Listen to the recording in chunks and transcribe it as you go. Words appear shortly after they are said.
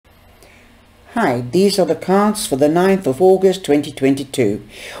Hi, these are the cards for the 9th of August 2022.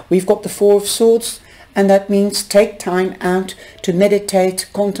 We've got the Four of Swords, and that means take time out to meditate,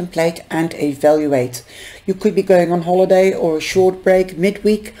 contemplate and evaluate. You could be going on holiday or a short break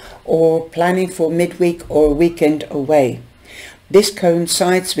midweek, or planning for midweek or a weekend away. This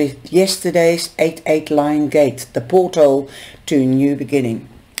coincides with yesterday's 8-8 Lion Gate, the portal to a new beginning.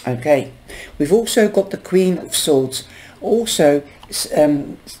 Okay, we've also got the Queen of Swords, also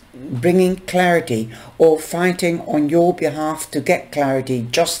bringing clarity or fighting on your behalf to get clarity,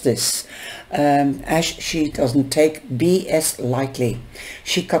 justice, as she doesn't take BS lightly.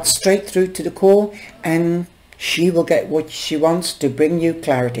 She cuts straight through to the core, and she will get what she wants to bring you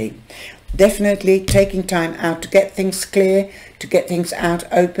clarity. Definitely taking time out to get things clear, to get things out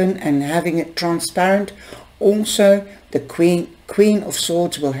open and having it transparent. Also, the Queen of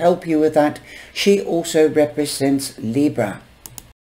Swords will help you with that. She also represents Libra.